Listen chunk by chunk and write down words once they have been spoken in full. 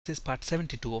This is part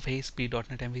 72 of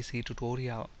ASP.NET MVC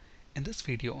tutorial. In this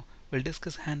video, we'll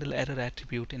discuss HandleError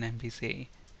attribute in MVC.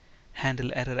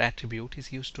 HandleError attribute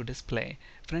is used to display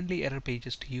friendly error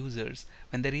pages to users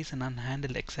when there is an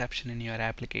unhandled exception in your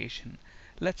application.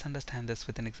 Let's understand this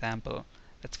with an example.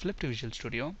 Let's flip to Visual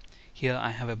Studio. Here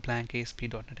I have a blank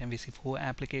ASP.NET MVC4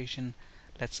 application.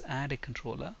 Let's add a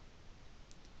controller.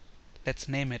 Let's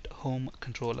name it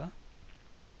HomeController.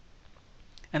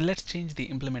 And let's change the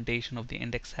implementation of the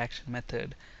index action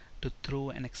method to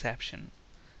throw an exception.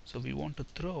 So we want to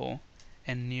throw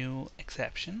a new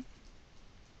exception.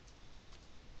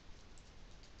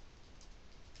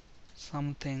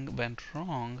 Something went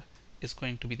wrong is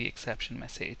going to be the exception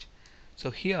message.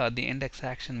 So here the index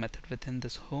action method within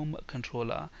this home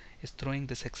controller is throwing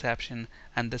this exception,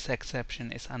 and this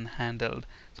exception is unhandled.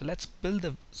 So let's build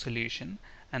the solution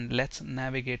and let's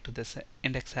navigate to this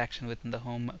index action within the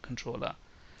home controller.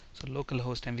 So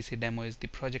localhost MVC demo is the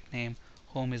project name,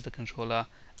 home is the controller,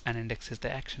 and index is the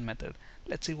action method.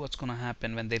 Let's see what's going to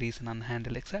happen when there is an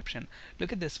unhandled exception.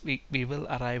 Look at this, we will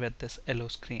arrive at this yellow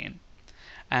screen.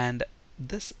 And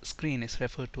this screen is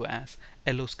referred to as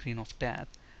yellow screen of death.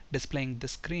 Displaying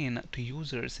this screen to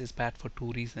users is bad for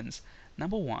two reasons.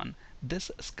 Number one, this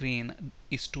screen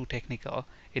is too technical.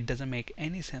 It doesn't make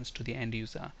any sense to the end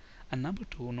user. And number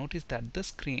two, notice that this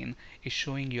screen is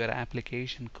showing your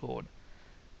application code.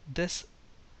 This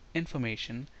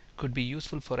information could be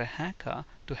useful for a hacker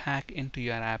to hack into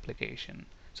your application.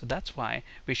 So that's why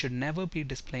we should never be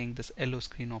displaying this yellow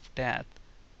screen of death.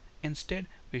 Instead,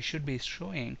 we should be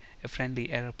showing a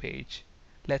friendly error page.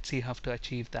 Let's see how to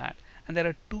achieve that. And there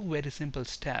are two very simple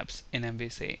steps in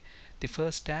MVC. The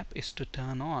first step is to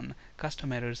turn on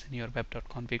customErrors in your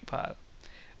web.config file.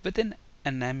 Within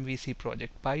an MVC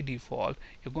project, by default,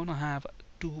 you're going to have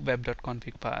two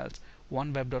web.config files.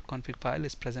 One web.config file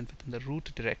is present within the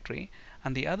root directory,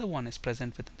 and the other one is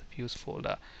present within the views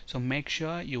folder. So make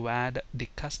sure you add the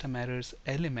customErrors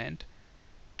element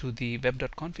to the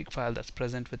web.config file that's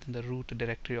present within the root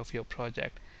directory of your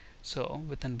project. So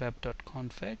within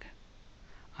web.config,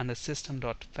 under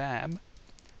system.web,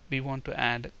 we want to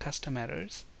add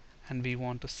customErrors, and we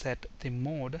want to set the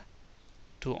mode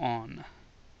to on.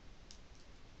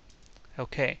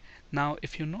 Okay, now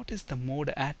if you notice the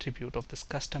mode attribute of this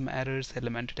customErrors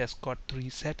element, it has got three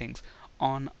settings: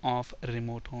 on, off,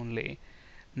 remote only.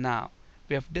 Now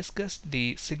we have discussed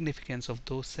the significance of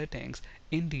those settings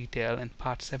in detail in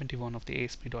part 71 of the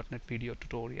ASP.NET video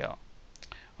tutorial.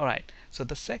 Alright, so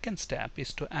the second step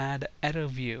is to add error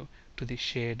view to the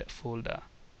shared folder.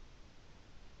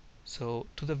 So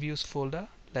to the views folder,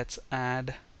 let's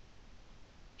add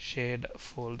shared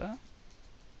folder.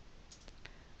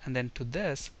 And then to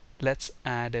this, let's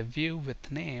add a view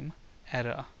with name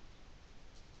error.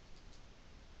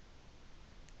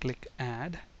 Click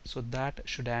add. So that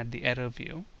should add the error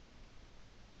view.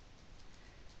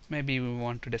 Maybe we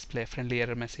want to display a friendly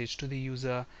error message to the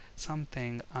user.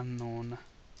 Something unknown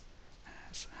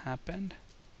has happened.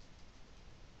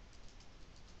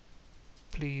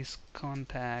 Please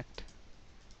contact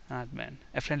admin.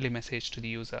 A friendly message to the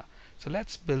user. So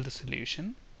let's build the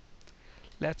solution.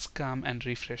 Let's come and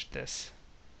refresh this.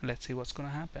 Let's see what's going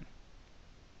to happen.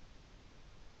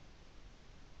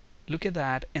 Look at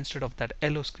that, instead of that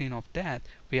yellow screen of death,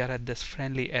 we are at this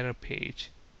friendly error page.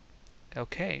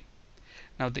 Okay.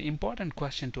 Now the important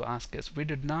question to ask is, we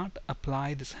did not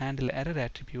apply this HandleError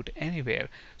attribute anywhere.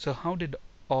 So how did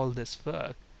all this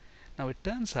work? Now it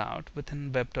turns out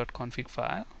within web.config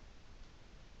file,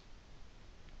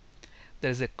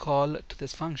 there is a call to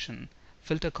this function,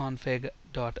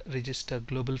 filterconfig.register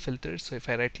global filters. So if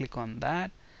I right click on that,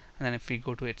 and then if we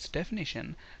go to its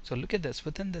definition, so look at this,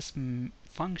 within this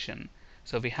function,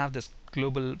 so we have this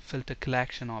global filter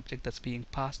collection object that's being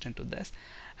passed into this,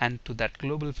 and to that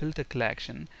global filter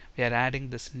collection we are adding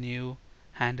this new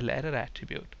HandleError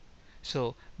attribute.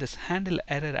 So this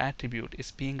HandleError attribute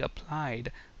is being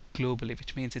applied globally,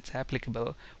 which means it's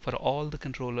applicable for all the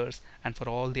controllers and for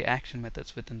all the action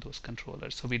methods within those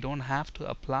controllers. So we don't have to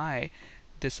apply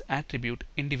this attribute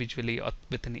individually or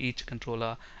within each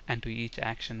controller and to each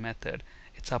action method.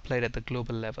 It's applied at the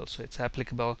global level, so it's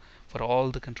applicable for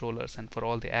all the controllers and for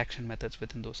all the action methods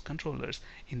within those controllers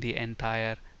in the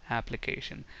entire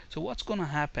application. So what's going to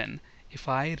happen if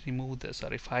I remove this,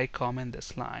 or if I comment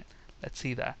this line? Let's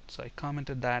see that. So I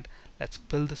commented that. Let's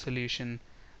build the solution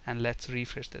and let's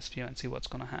refresh this view and see what's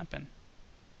going to happen.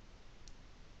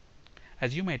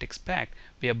 As you might expect,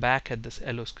 we are back at this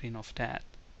yellow screen of death.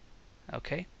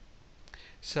 Okay,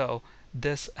 so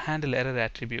this handle error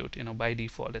attribute, by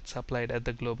default it's applied at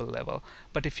the global level,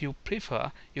 but if you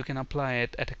prefer, you can apply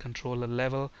it at a controller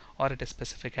level or at a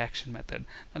specific action method.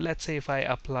 Now let's say if I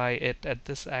apply it at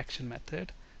this action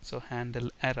method, so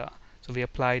handle error, so we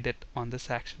applied it on this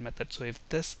action method. So if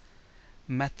this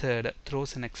method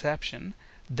throws an exception,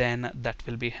 then that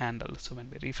will be handled. So when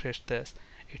we refresh this,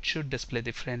 it should display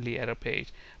the friendly error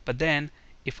page. But then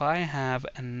if I have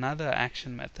another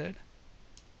action method,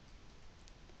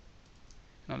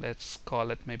 let's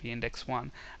call it maybe index 1,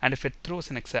 and if it throws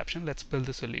an exception, let's build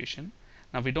the solution.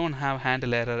 Now we don't have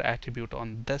handle error attribute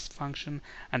on this function,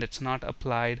 and it's not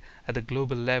applied at the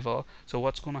global level. So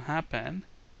what's going to happen,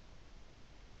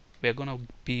 we're going to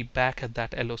be back at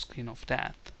that yellow screen of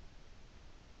death.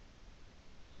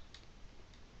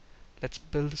 Let's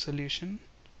build the solution,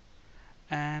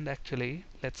 and actually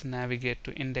let's navigate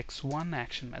to index 1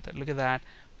 action method. Look at that,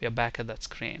 we are back at that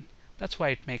screen. That's why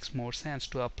it makes more sense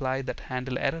to apply that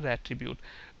handle error attribute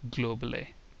globally.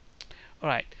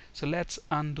 Alright, so let's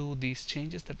undo these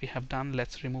changes that we have done.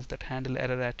 Let's remove that handle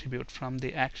error attribute from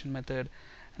the action method,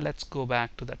 and let's go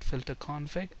back to that filter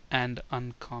config and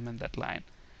uncomment that line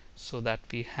so that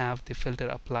we have the filter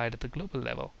applied at the global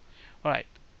level. Alright,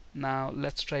 now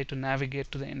let's try to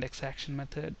navigate to the index action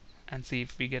method and see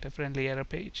if we get a friendly error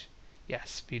page.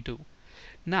 Yes, we do.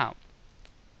 Now,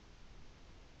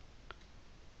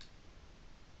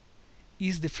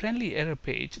 is the friendly error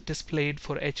page displayed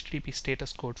for HTTP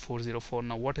status code 404?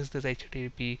 Now what is this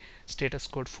HTTP status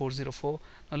code 404?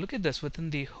 Now look at this, within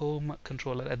the home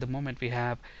controller at the moment we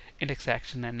have index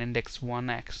action and index 1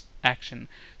 action.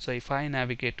 So if I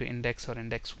navigate to index or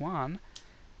index 1,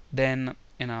 then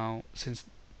since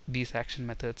these action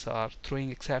methods are throwing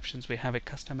exceptions, we have a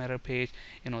custom error page.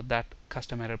 That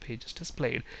custom error page is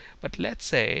displayed. But let's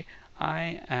say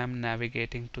I am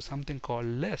navigating to something called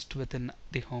list within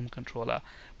the home controller.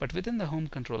 But within the home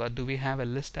controller, do we have a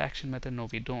list action method? No,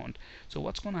 we don't. So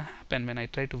what's going to happen when I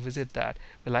try to visit that?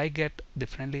 Will I get the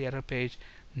friendly error page?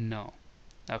 No.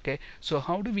 Okay, so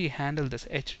how do we handle this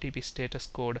HTTP status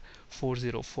code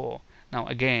 404? Now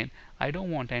again, I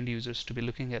don't want end users to be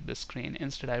looking at this screen.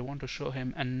 Instead, I want to show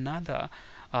him another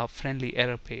friendly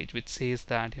error page which says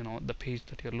that the page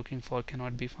that you're looking for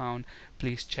cannot be found.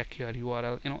 Please check your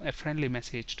URL. A friendly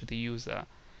message to the user.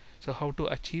 So how to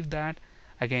achieve that?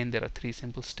 Again, there are 3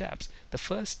 simple steps. The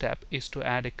first step is to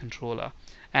add a controller,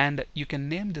 and you can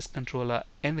name this controller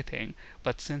anything,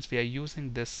 but since we are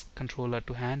using this controller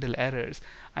to handle errors,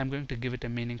 I'm going to give it a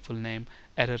meaningful name,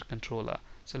 error controller.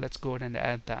 So let's go ahead and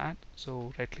add that.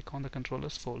 So right click on the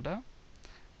controllers folder,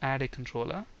 add a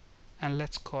controller, and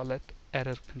let's call it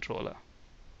error controller.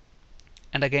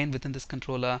 And again, within this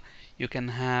controller you can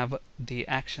have the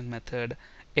action method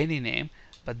any name,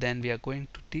 but then we are going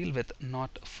to deal with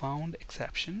not found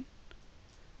exception.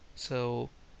 So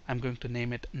I'm going to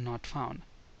name it not found.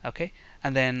 Okay,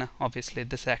 and then obviously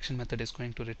this action method is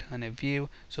going to return a view,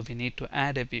 so we need to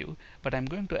add a view, but I'm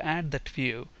going to add that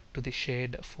view to the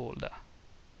shared folder,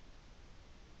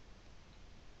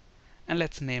 and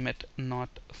let's name it not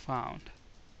found.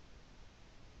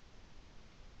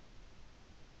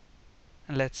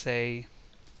 And let's say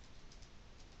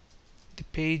the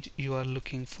page you are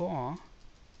looking for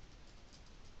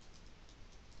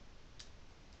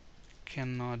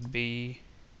cannot be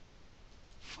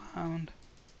found.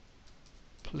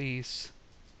 Please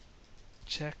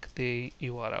check the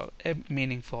URL. A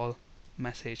meaningful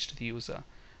message to the user.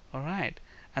 Alright,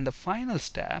 and the final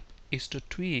step is to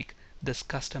tweak this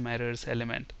custom errors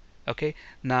element. Okay,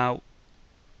 now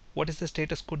what is the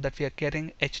status code that we are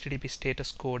getting? HTTP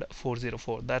status code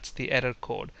 404. That's the error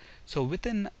code. So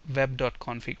within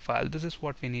web.config file, this is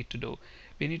what we need to do.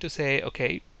 We need to say,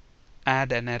 okay,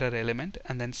 add an error element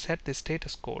and then set the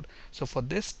status code. So for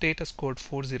this status code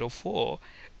 404,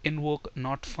 invoke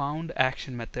not found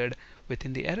action method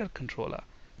within the error controller.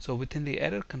 So within the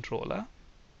error controller,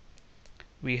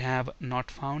 we have not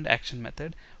found action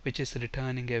method, which is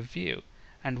returning a view.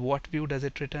 And what view does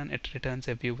it return? It returns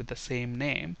a view with the same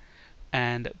name,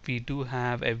 and we do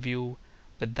have a view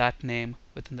with that name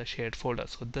within the shared folder.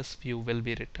 So this view will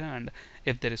be returned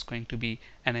if there is going to be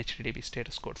an HTTP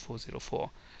status code 404.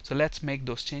 So let's make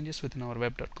those changes within our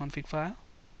web.config file.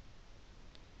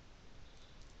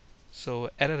 So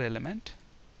error element,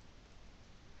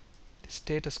 the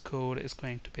status code is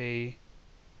going to be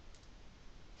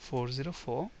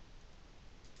 404,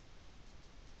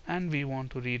 and we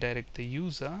want to redirect the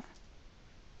user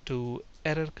to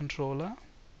error controller.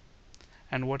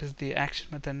 And what is the action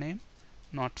method name?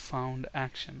 Not found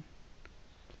action.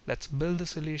 Let's build the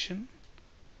solution,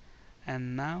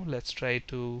 and now let's try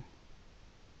to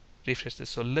refresh this.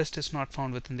 So list is not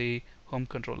found within the home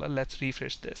controller. Let's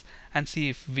refresh this and see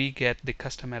if we get the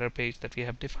custom error page that we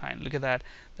have defined. Look at that,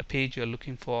 the page you're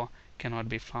looking for cannot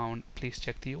be found. Please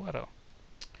check the URL.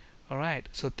 Alright,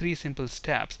 so 3 simple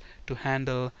steps to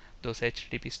handle those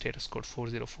HTTP status code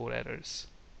 404 errors.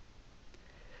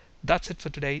 That's it for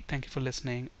today. Thank you for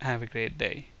listening. Have a great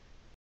day.